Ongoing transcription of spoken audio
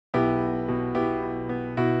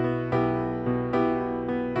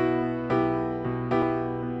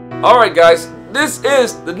Alright guys, this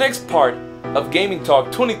is the next part of GamIN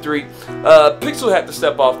Talk 23. Pixel had to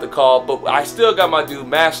step off the call, but I still got my dude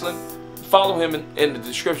Mastalin. Follow him in the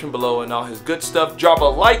description below and all his good stuff. Drop a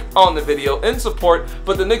like on the video in support.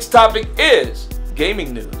 But the next topic is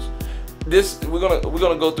gaming news. We're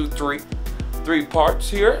gonna go through three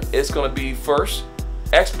parts here. It's gonna be first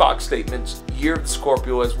Xbox statements, year of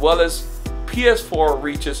Scorpio, as well as PS4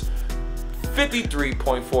 reaches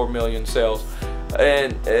 53.4 million sales.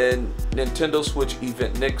 And Nintendo Switch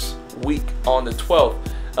event next week on the 12th.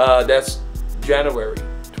 That's January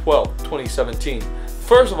 12th, 2017.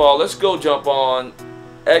 First of all, let's go jump on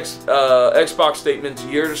Xbox statements,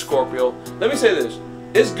 year to Scorpio. Let me say this.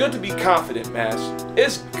 It's good to be confident, Mass.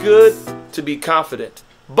 It's good to be confident.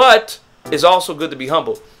 But it's also good to be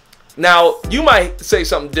humble. Now, you might say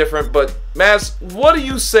something different, but Mass, what do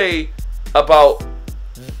you say about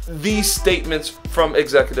these statements from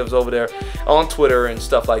executives over there on Twitter and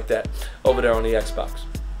stuff like that over there on the Xbox?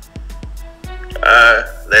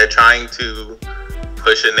 They're trying to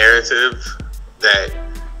push a narrative that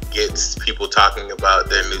gets people talking about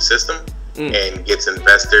their new system and gets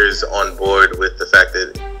investors on board with the fact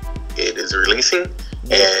that it is releasing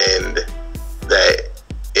and that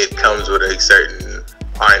it comes with a certain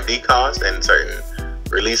R&D cost and certain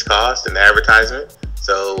release cost and advertisement.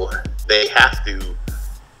 So they have to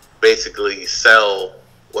basically sell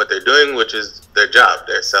what they're doing, which is their job.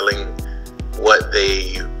 They're selling what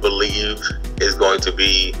they believe is going to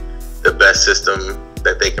be the best system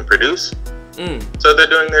that they can produce. So they're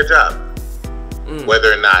doing their job.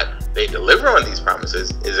 Whether or not they deliver on these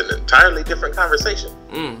promises is an entirely different conversation.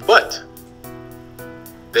 But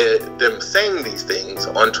them saying these things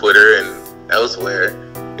on Twitter and elsewhere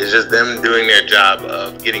is just them doing their job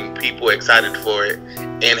of getting people excited for it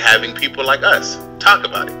and having people like us talk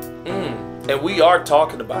about it. And we are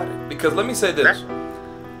talking about it because let me say this: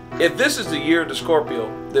 if this is the year of the Scorpio,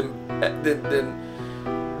 then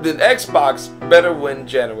Xbox better win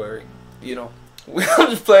January. You know, I'm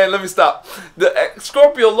just playing. Let me stop. The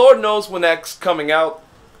Scorpio, Lord knows when that's coming out.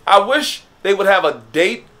 I wish they would have a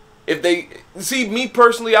date. If they see me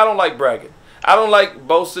personally, I don't like bragging. I don't like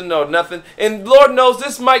boasting or nothing. And Lord knows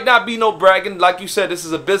this might not be no bragging. Like you said, this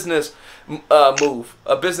is a business move,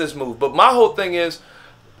 But my whole thing is,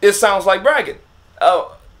 it sounds like bragging.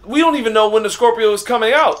 We don't even know when the Scorpio is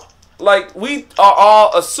coming out. Like, we are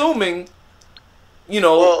all assuming, you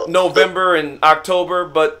know, well, November and October.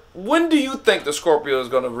 But when do you think the Scorpio is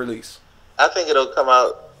going to release? I think it'll come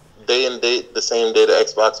out day and date the same day the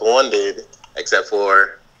Xbox One did, except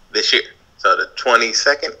for this year. So the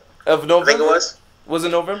 22nd of November. I think it was. Was it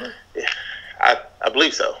November? Yeah, I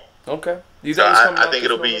believe so. Okay. You so I think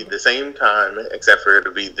it'll be the same time, except for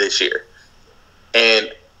it'll be this year.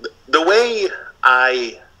 And the way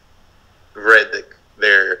I read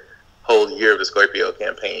their whole Year of the Scorpio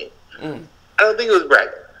campaign, I don't think it was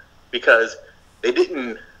bragging, because they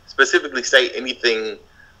didn't specifically say anything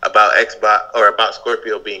about Xbox or about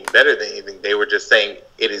Scorpio being better than anything. They were just saying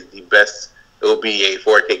it is the best. It will be a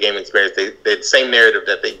 4K gaming experience. They the same narrative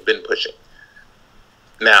that they've been pushing.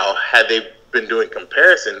 Now, had they been doing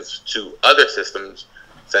comparisons to other systems,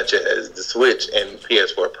 such as the Switch and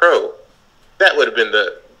PS4 Pro, that would have been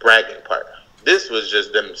the bragging part. This was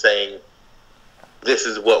just them saying, this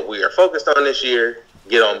is what we are focused on this year.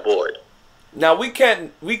 Get on board. Now, we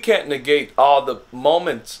can't negate all the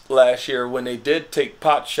moments last year when they did take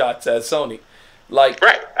pot shots at Sony. Like,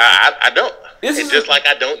 right. I don't. It's just like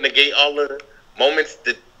I don't negate all the moments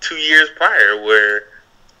the 2 years prior where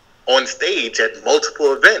on stage at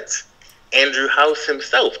multiple events, Andrew House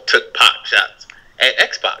himself took pot shots at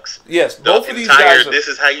Xbox. Yes, both of these guys. This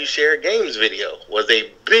is how you share games video was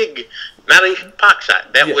a big, not a pot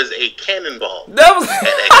shot. That was a cannonball. That was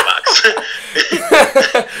at Xbox.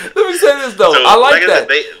 Let me say this though. So, I like that.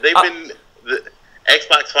 The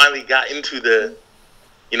Xbox finally got into the,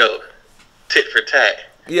 tit for tat.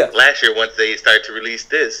 Yeah. Last year, once they started to release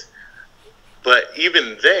this, but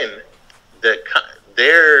even then,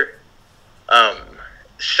 their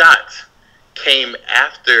shots came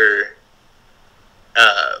after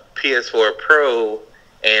PS4 Pro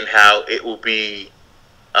and how it will be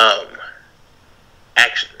how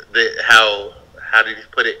did he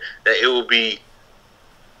put it, that it will be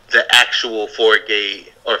the actual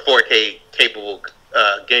 4K or 4K capable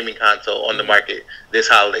gaming console on the market this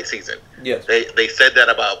holiday season. Yes. They said that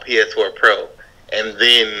about PS4 Pro, and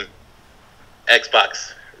then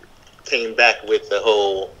Xbox came back with the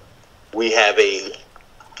whole, we have a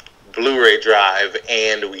Blu-ray drive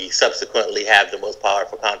and we subsequently have the most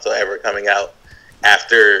powerful console ever coming out,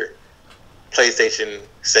 after PlayStation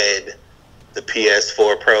said the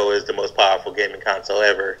PS4 Pro is the most powerful gaming console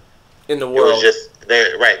ever, in the It world. was just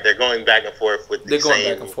they're going back and forth with They're the going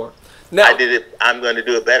same, back and forth. Now, I did it. I'm going to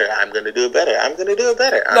do it better. I'm going to do it better. I'm going to do it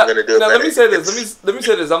better. I'm going to do it now better. let me say this. Let me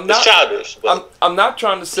say this. I'm not it's childish. But I'm not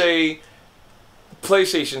trying to say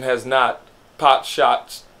PlayStation has not popped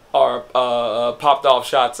shots or popped off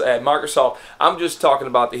shots at Microsoft. I'm just talking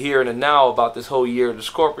about the here and the now, about this whole year, the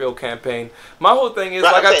Scorpio campaign. My whole thing is,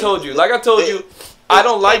 like I told you, I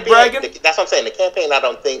don't like bragging. That's what I'm saying. The campaign, I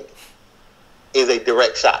don't think, is a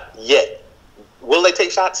direct shot yet. Will they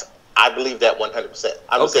take shots? I believe that 100%.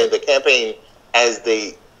 I'm saying the campaign, as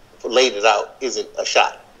they laid it out, isn't a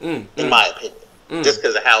shot, in my opinion, just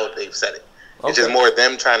because of how they've said it. It's just more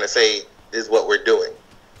them trying to say, this is what we're doing.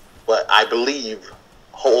 But I believe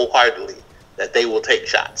wholeheartedly that they will take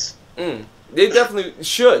shots. They definitely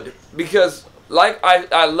should, because like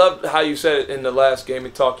I loved how you said it in the last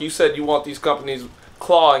GamIN Talk. You said you want these companies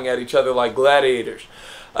clawing at each other like gladiators.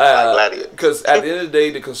 Because at the end of the day,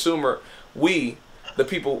 the consumer, the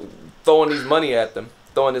people throwing this money at them,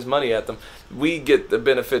 we get the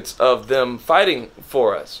benefits of them fighting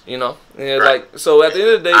for us, you know? And like, so at the end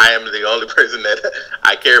of the day, I am the only person that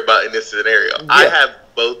I care about in this scenario. Yeah. I have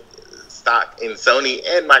both stock in Sony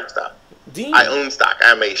and Microsoft. I own stock.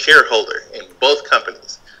 I'm a shareholder in both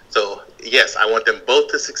companies. So, yes, I want them both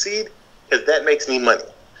to succeed because that makes me money.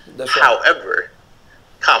 That's right. However,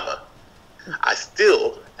 I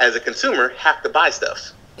still, as a consumer, have to buy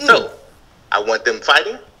stuff. So, I want them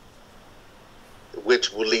fighting,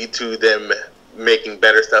 which will lead to them making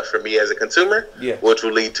better stuff for me as a consumer, which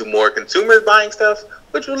will lead to more consumers buying stuff,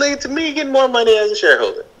 which will lead to me getting more money as a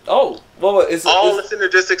shareholder. Oh, well, it's all a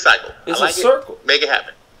synergistic cycle. It's a circle. Make it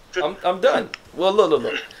happen. I'm done. Well,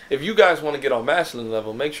 look. If you guys want to get on Mastalin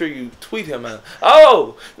level, make sure you tweet him out.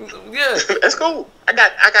 Oh, yeah. That's cool. I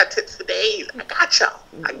got tips for days. I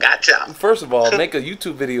got y'all. First of all, make a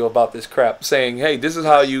YouTube video about this crap, saying, "Hey, this is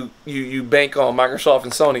how you bank on Microsoft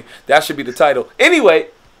and Sony." That should be the title. Anyway,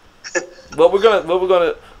 what we're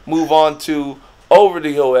gonna move on to over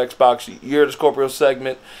the whole Xbox Year of the Scorpio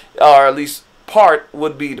segment, or at least part,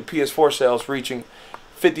 would be the PS4 sales reaching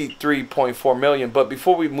 53.4 million. But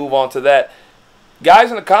before we move on to that, guys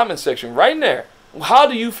in the comment section, right in there, how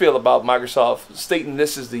do you feel about Microsoft stating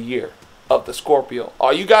this is the year of the Scorpio?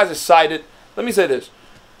 Are you guys excited? Let me say this.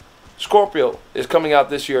 Scorpio is coming out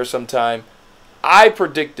this year sometime. I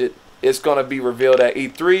predicted it's going to be revealed at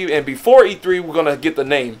E3, and before E3, we're going to get the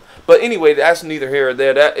name. But anyway, that's neither here or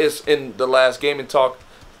there. That is in the last GamIN Talk.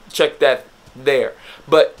 Check that there.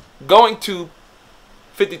 But going to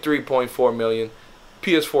 53.4 million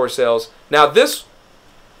PS4 sales. Now, this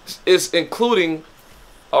is including,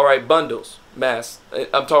 all right, bundles, I'm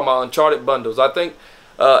talking about Uncharted bundles. I think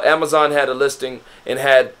Amazon had a listing and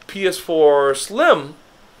had PS4 Slim,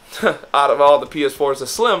 out of all the PS4s, the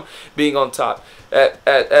Slim being on top.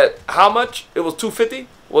 At how much? It was $250,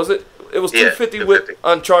 was it? It was $250 with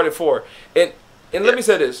Uncharted 4. And let me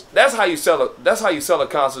say this: that's how you sell a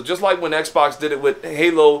console. Just like when Xbox did it with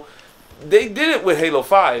Halo. They did it with Halo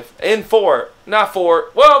 5 and 4. Not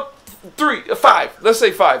 4. Well, 5. Let's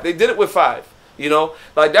say 5. They did it with 5. You know?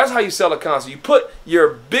 Like, that's how you sell a console. You put your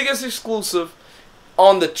biggest exclusive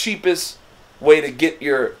on the cheapest way to get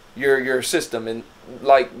your system. And,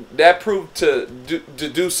 like, that proved to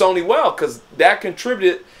do Sony well, because that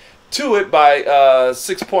contributed to it by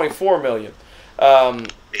 6.4 million.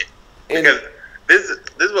 Because this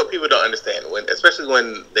is what people don't understand, especially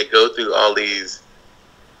when they go through all these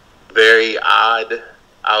very odd,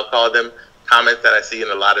 I'll call them, comments that I see in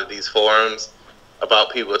a lot of these forums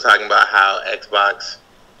about people talking about how Xbox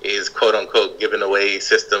is quote-unquote giving away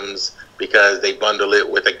systems because they bundle it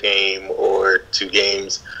with a game or 2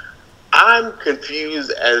 games. I'm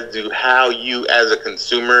confused as to how you as a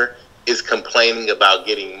consumer is complaining about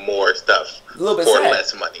getting more stuff for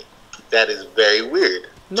less money. That is very weird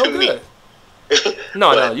to me.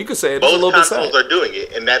 No, you could say it. Both consoles are doing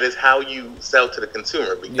it, and that is how you sell to the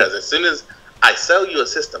consumer. Because as soon as I sell you a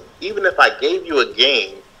system, even if I gave you a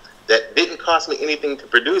game that didn't cost me anything to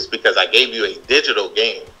produce, because I gave you a digital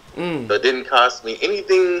game, so it didn't cost me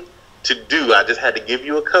anything to do. I just had to give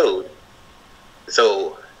you a code.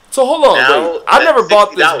 So hold on, wait. I never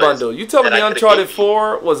bought this bundle. You telling me Uncharted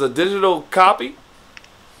 4 was a digital copy?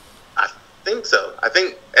 I think so. I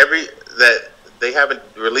think they haven't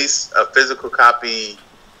released a physical copy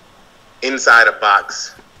inside a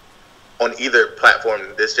box on either platform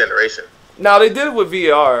this generation. Now, they did it with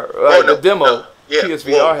VR, the demo. No. Yeah,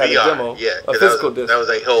 PSVR had VR, a demo, a physical disc. That was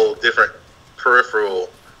a whole different peripheral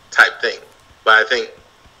type thing. But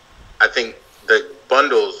I think the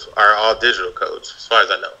bundles are all digital codes, as far as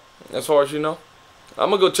I know. As far as you know? I'm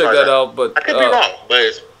going to go check that out. But I could be wrong,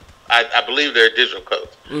 but I believe they're digital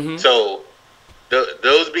codes. So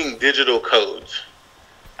those being digital codes,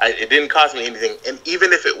 it didn't cost me anything. And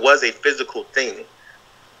even if it was a physical thing,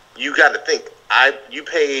 you got to think. You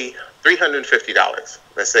pay $350.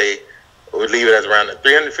 Let's say we'll leave it as around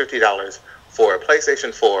 $350 for a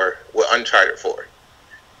PlayStation 4 with Uncharted 4.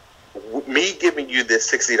 Me giving you this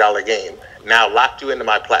 $60 game now locked you into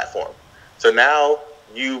my platform. So now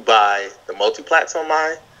you buy the multi-plats on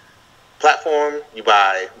my platform, you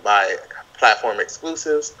buy my platform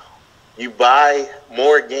exclusives, you buy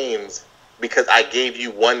more games because I gave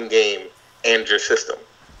you one game and your system.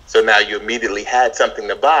 So now you immediately had something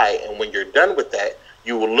to buy, and when you're done with that,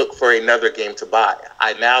 you will look for another game to buy.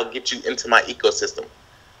 I now get you into my ecosystem.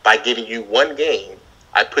 By giving you one game,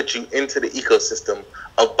 I put you into the ecosystem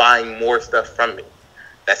of buying more stuff from me.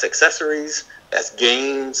 That's accessories, that's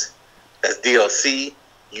games, that's DLC.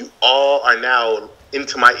 You all are now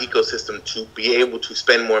into my ecosystem to be able to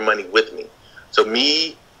spend more money with me. So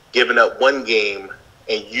me giving up one game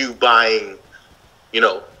and you buying,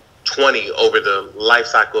 20 over the life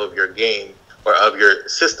cycle of your game or of your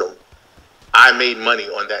system, I made money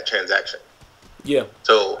on that transaction. Yeah.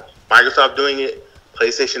 So Microsoft doing it,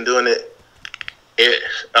 PlayStation doing it.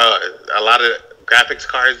 A lot of graphics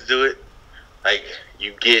cards do it. Like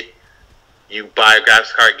you buy a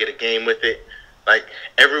graphics card, get a game with it. Like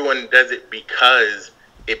everyone does it because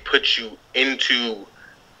it puts you into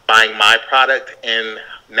buying my product, and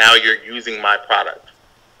now you're using my product.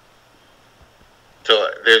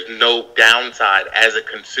 So there's no downside as a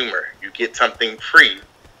consumer. You get something free,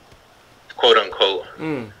 quote unquote,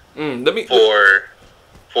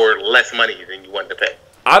 for less money than you want to pay.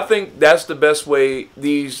 I think that's the best way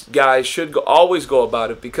these guys should always go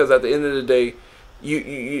about it, because at the end of the day,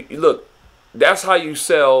 you look, that's how you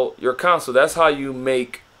sell your console. That's how you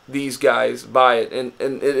make these guys buy it, and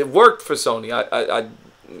it worked for Sony.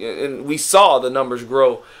 And we saw the numbers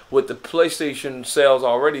grow with the PlayStation sales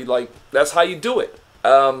already. Like that's how you do it.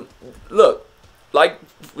 Look, like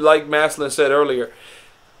Mastalin said earlier,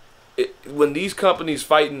 when these companies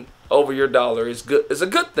fighting over your dollar is good. It's a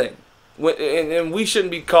good thing. And we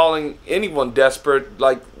shouldn't be calling anyone desperate.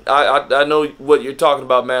 Like I know what you're talking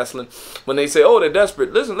about, Mastalin. When they say, "Oh, they're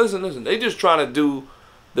desperate," listen. They're just trying to do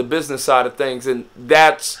the business side of things, and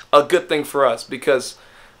that's a good thing for us because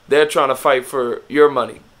they're trying to fight for your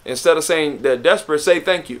money. Instead of saying they're desperate, say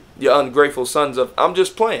thank you, you ungrateful sons of. I'm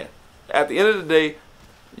just playing. At the end of the day,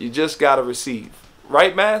 you just gotta receive,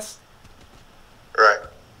 right, Mas? Right.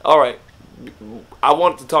 All right. I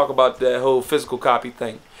want to talk about that whole physical copy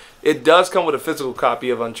thing. It does come with a physical copy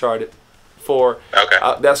of Uncharted 4. Okay.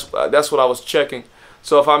 That's what I was checking.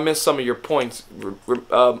 So if I missed some of your points,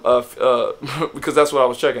 because that's what I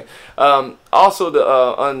was checking. Also, the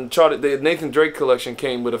Uncharted, the Nathan Drake collection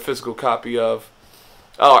came with a physical copy of,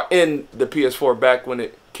 in the PS4 back when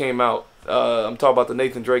it came out. I'm talking about the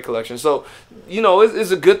Nathan Drake collection. So,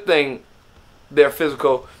 it's a good thing they're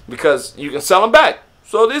physical because you can sell them back.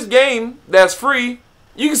 So this game that's free,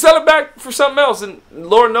 you can sell it back for something else, and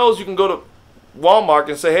Lord knows you can go to Walmart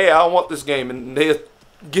and say, "Hey, I don't want this game," and they'll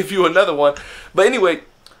give you another one. But anyway,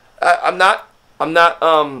 I'm not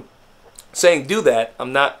saying do that.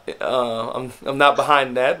 I'm not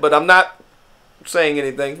behind that, but I'm not saying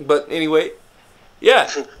anything. But anyway,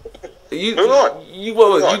 yeah, you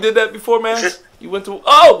did that before, man. You went to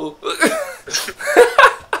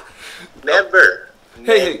never.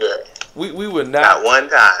 Hey, we were not one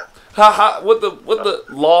time. What the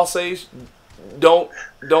law says? Don't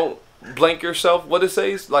blank yourself. What it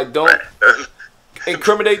says? Like don't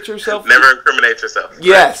incriminate yourself. Never incriminate yourself.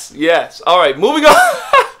 Yes. All right, moving on.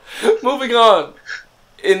 Moving on.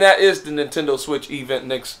 And that is the Nintendo Switch event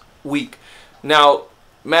next week. Now,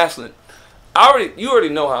 Mastalin, you already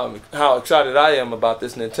know how excited I am about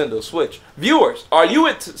this Nintendo Switch. Viewers, are you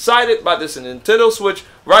excited by this Nintendo Switch?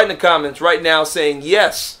 Write in the comments right now saying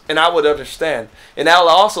yes, and I would understand. And that'll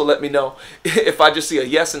also let me know if I just see a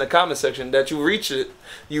yes in the comment section that you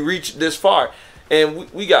reached this far.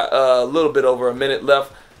 And we got a little bit over a minute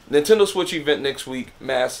left. Nintendo Switch event next week,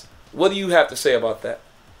 Mas. What do you have to say about that?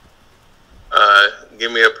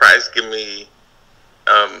 Give me a price. Give me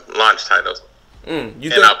launch titles, and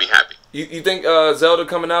I'll be happy. You think Zelda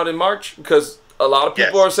coming out in March? Because a lot of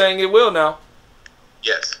people are saying it will now.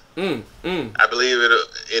 Yes. I believe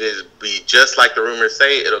it'll be just like the rumors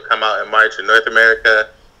say. It'll come out in March in North America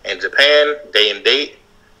and Japan, day and date,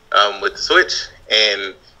 with the Switch,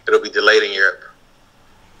 and it'll be delayed in Europe.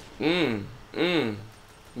 Man,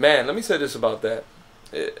 let me say this about that.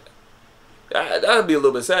 That'd be a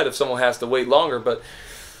little bit sad if someone has to wait longer, but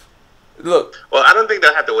look. Well, I don't think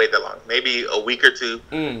they'll have to wait that long. Maybe a week or two.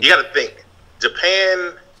 You got to think.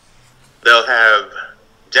 Japan they'll have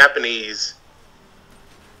Japanese.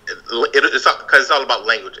 It's because it's all about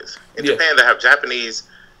languages. In Japan, they have Japanese,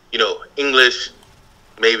 English,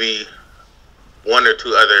 maybe one or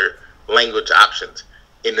two other language options.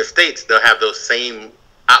 In the States, they'll have those same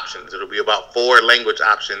options. It'll be about 4 language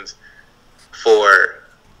options for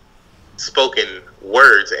spoken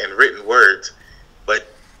words and written words. But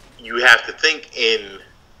you have to think in,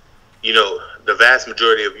 the vast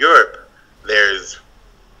majority of Europe, there's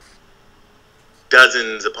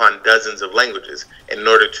dozens upon dozens of languages. And in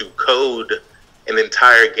order to code an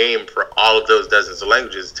entire game for all of those dozens of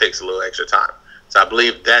languages, it takes a little extra time. So I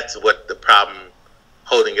believe that's what the problem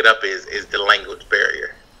holding it up is the language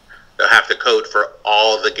barrier. They'll have to code for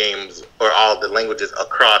all the games or all the languages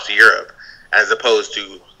across Europe, as opposed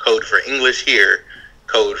to code for English here,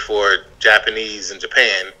 code for Japanese in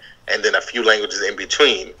Japan, and then a few languages in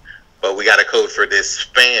between. But we got to code for this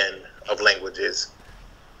span of languages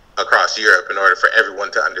across Europe in order for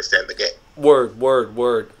everyone to understand the game. Word.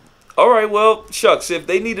 All right, well, shucks. If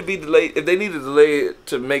they need to be delayed, if they need to delay it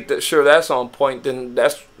to make sure that's on point, then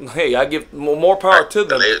hey, I give more power to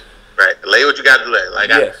them. Delay what you got to delay. Like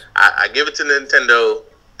yes. I give it to Nintendo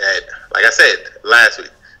that, like I said last week,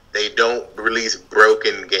 they don't release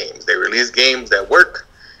broken games. They release games that work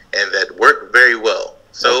and that work very well.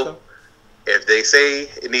 So if they say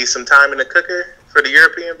it needs some time in the cooker for the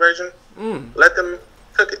European version, let them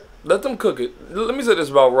cook it. Let them cook it. Let me say this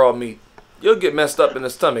about raw meat. You'll get messed up in the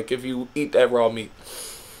stomach if you eat that raw meat.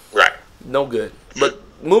 Right. No good. But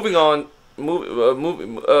moving on.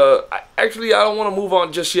 Actually, I don't want to move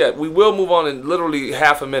on just yet. We will move on in literally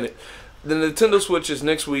half a minute. The Nintendo Switch is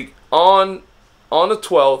next week on the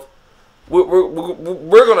 12th.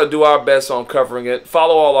 We're gonna do our best on covering it.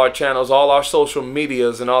 Follow all our channels, all our social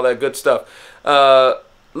medias, and all that good stuff.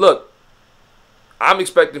 Look, I'm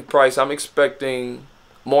expecting price. I'm expecting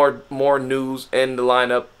more news in the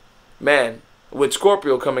lineup. Man, with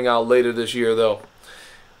Scorpio coming out later this year, though,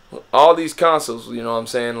 all these consoles, you know what I'm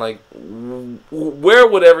saying? Like, where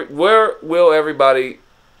will everybody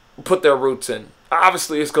put their roots in?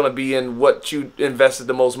 Obviously, it's going to be in what you invested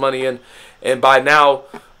the most money in. And by now,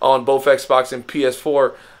 on both Xbox and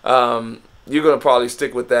PS4, you're going to probably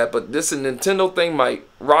stick with that. But this Nintendo thing might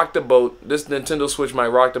rock the boat. This Nintendo Switch might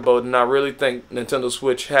rock the boat. And I really think Nintendo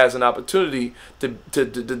Switch has an opportunity to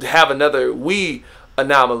have another Wii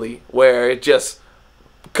anomaly where it just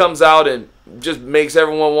comes out and just makes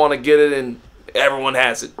everyone want to get it and everyone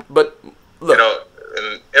has it. But look,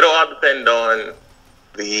 it'll all depend on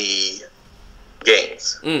the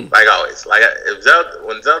games. Like always,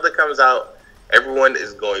 when Zelda comes out, everyone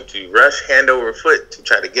is going to rush hand over foot to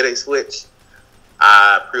try to get a Switch.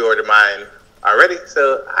 I pre-ordered mine already,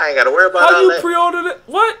 so I ain't got to worry about all that. How you pre-ordered it?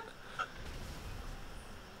 What?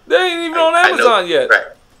 They ain't even on Amazon yet. Right.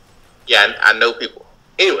 Yeah, I know people.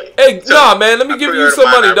 Anyway. Hey, nah, man, let me give you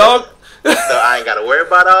some money, dog. So I ain't got to worry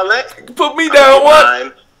about all that. Put me down,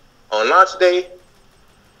 what? On launch day,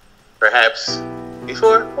 perhaps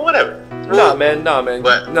before, or whatever. Nah, man.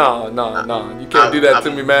 But no. You can't do that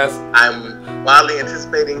to me, Mass. I'm wildly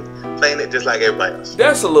anticipating playing it just like everybody else.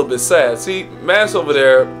 That's a little bit sad. See, Mass over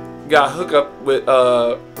there got hooked up with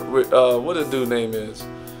what the dude name is?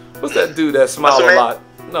 What's that dude that smile a lot?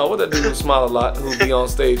 No, what that dude who smile a lot who be on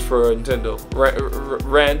stage for Nintendo?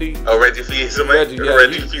 Randy? Oh, Reggie Fils-Aimé?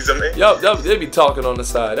 Reggie Fils-Aimé? Yup, they be talking on the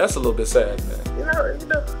side. That's a little bit sad, man. You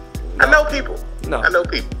know. I know people. No. I know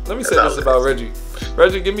people. Let me say this about Reggie.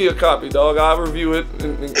 Reggie, give me a copy, dog. I'll review it.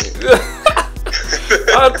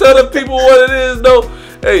 I'll tell the people what it is, though.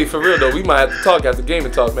 Hey, for real, though, we might have to talk after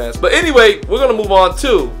GamIN Talk, man. But anyway, we're going to move on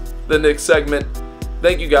to the next segment.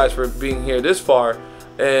 Thank you guys for being here this far.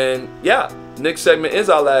 And yeah, next segment is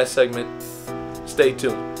our last segment. Stay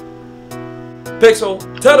tuned. Pixel,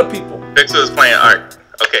 tell the people. Pixel is playing art.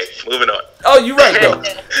 Okay, moving on. Oh, you right, though.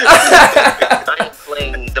 I'm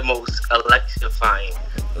playing the most electrifying,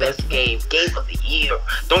 best game of the year.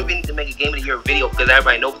 Don't even need to make a game of the year video because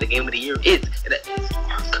everybody knows what the game of the year is. And that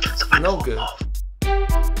is, so no good.